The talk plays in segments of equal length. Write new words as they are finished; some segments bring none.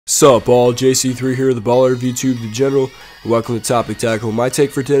Sup all, JC3 here, the baller of YouTube, the general, and welcome to Topic Tackle. My take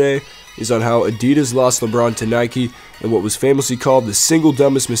for today is on how Adidas lost LeBron to Nike and what was famously called the single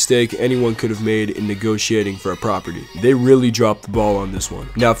dumbest mistake anyone could have made in negotiating for a property. They really dropped the ball on this one.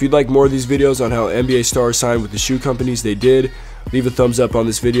 Now, if you'd like more of these videos on how NBA stars signed with the shoe companies they did, leave a thumbs up on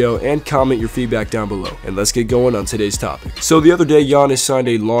this video and comment your feedback down below. And let's get going on today's topic. So the other day, Giannis signed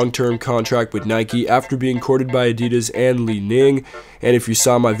a long-term contract with Nike after being courted by Adidas and Li Ning. And if you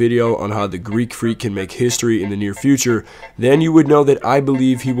saw my video on how the Greek Freak can make history in the near future, then you would know that I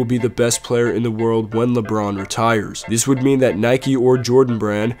believe he will be the best player in the world when LeBron retires. This would mean that Nike or Jordan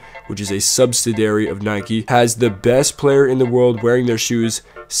brand, which is a subsidiary of Nike, has the best player in the world wearing their shoes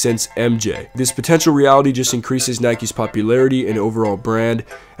since MJ. This potential reality just increases Nike's popularity and overall brand,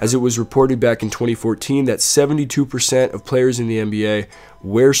 as it was reported back in 2014 that 72% of players in the NBA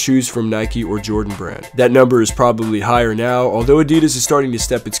wear shoes from Nike or Jordan brand. That number is probably higher now, although Adidas is starting to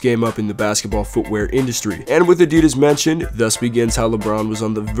step its game up in the basketball footwear industry. And with Adidas mentioned, thus begins how LeBron was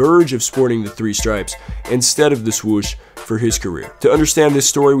on the verge of sporting the three stripes instead of the swoosh for his career. To understand this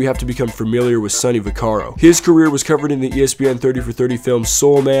story, we have to become familiar with Sonny Vaccaro. His career was covered in the ESPN 30 for 30 film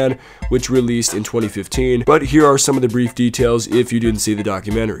Soul Man, which released in 2015, but here are some of the brief details if you didn't see the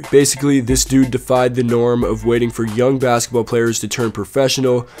documentary. Basically, this dude defied the norm of waiting for young basketball players to turn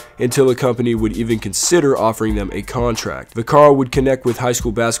professional until a company would even consider offering them a contract. Vaccaro would connect with high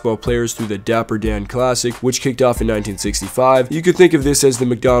school basketball players through the Dapper Dan Classic, which kicked off in 1965. You could think of this as the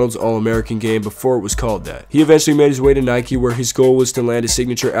McDonald's All-American game before it was called that. He eventually made his way to Nike, where his goal was to land a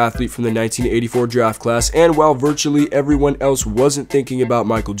signature athlete from the 1984 draft class, and while virtually everyone else wasn't thinking about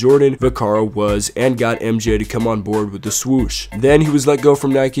Michael Jordan, Vaccaro was, and got MJ to come on board with the swoosh. Then he was let go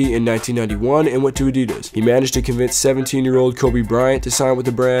from Nike in 1991 and went to Adidas. He managed to convince 17-year-old Kobe Bryant to sign with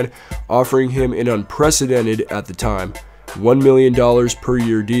the brand, offering him an unprecedented, at the time, $1 million per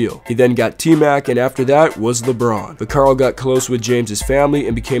year deal. He then got T-Mac, and after that was LeBron. Vaccaro got close with James's family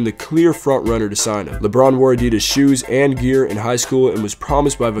and became the clear front runner to sign him. LeBron wore Adidas shoes and gear in high school and was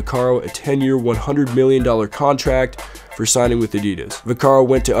promised by Vaccaro a 10-year, $100 million contract for signing with Adidas. Vaccaro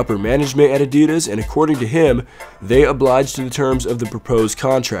went to upper management at Adidas, and according to him, they obliged to the terms of the proposed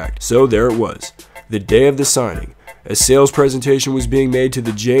contract. So there it was, the day of the signing. A sales presentation was being made to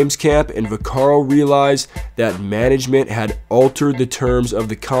the James camp, and Vaccaro realized that management had altered the terms of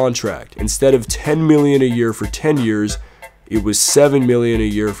the contract. Instead of $10 million a year for 10 years, it was $7 million a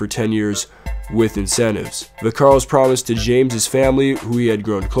year for 10 years with incentives. Vaccaro's promise to James's family, who he had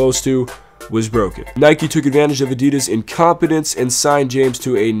grown close to, was broken. Nike took advantage of Adidas' incompetence and signed James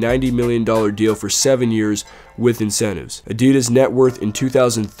to a $90 million deal for 7 years with incentives. Adidas' net worth in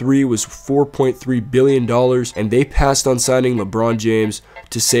 2003 was $4.3 billion, and they passed on signing LeBron James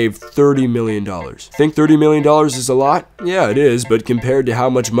to save $30 million. Think $30 million is a lot? Yeah, it is, but compared to how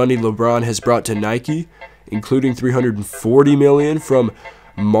much money LeBron has brought to Nike, including $340 million from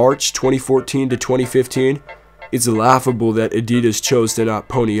March 2014 to 2015, it's laughable that Adidas chose to not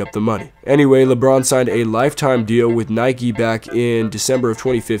pony up the money. Anyway, LeBron signed a lifetime deal with Nike back in December of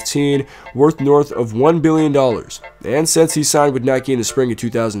 2015, worth north of $1 billion. And since he signed with Nike in the spring of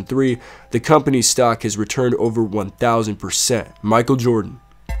 2003, the company's stock has returned over 1,000%. Michael Jordan,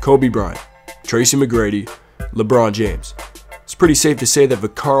 Kobe Bryant, Tracy McGrady, LeBron James. It's pretty safe to say that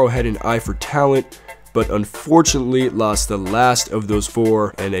Vaccaro had an eye for talent, but unfortunately lost the last of those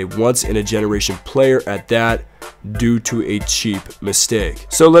four, and a once-in-a-generation player at that, due to a cheap mistake.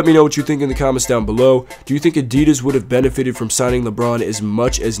 So let me know what you think in the comments down below. Do you think Adidas would have benefited from signing LeBron as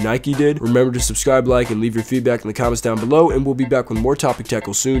much as Nike did? Remember to subscribe, like, and leave your feedback in the comments down below, and we'll be back with more Topic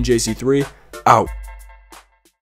Tackle soon. JC3, out.